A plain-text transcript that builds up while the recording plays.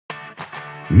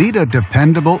Need a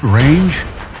dependable range?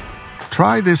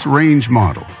 Try this range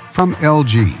model from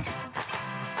LG.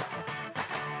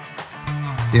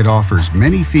 It offers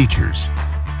many features: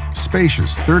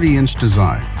 spacious 30-inch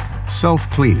design,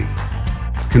 self-cleaning,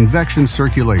 convection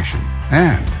circulation,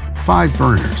 and 5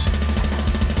 burners,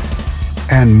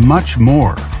 and much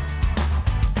more.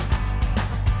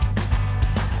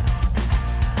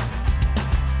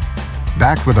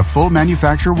 Backed with a full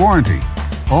manufacturer warranty,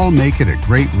 all make it a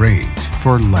great range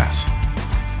for less.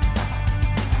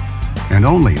 And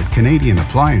only at Canadian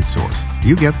Appliance Source,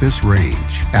 you get this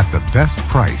range at the best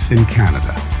price in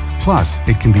Canada. Plus,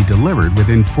 it can be delivered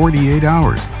within 48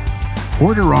 hours.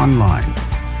 Order online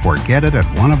or get it at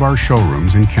one of our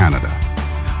showrooms in Canada.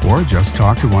 Or just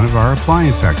talk to one of our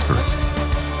appliance experts.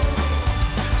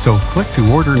 So click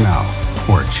to order now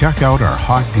or check out our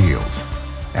hot deals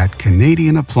at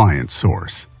Canadian Appliance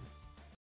Source.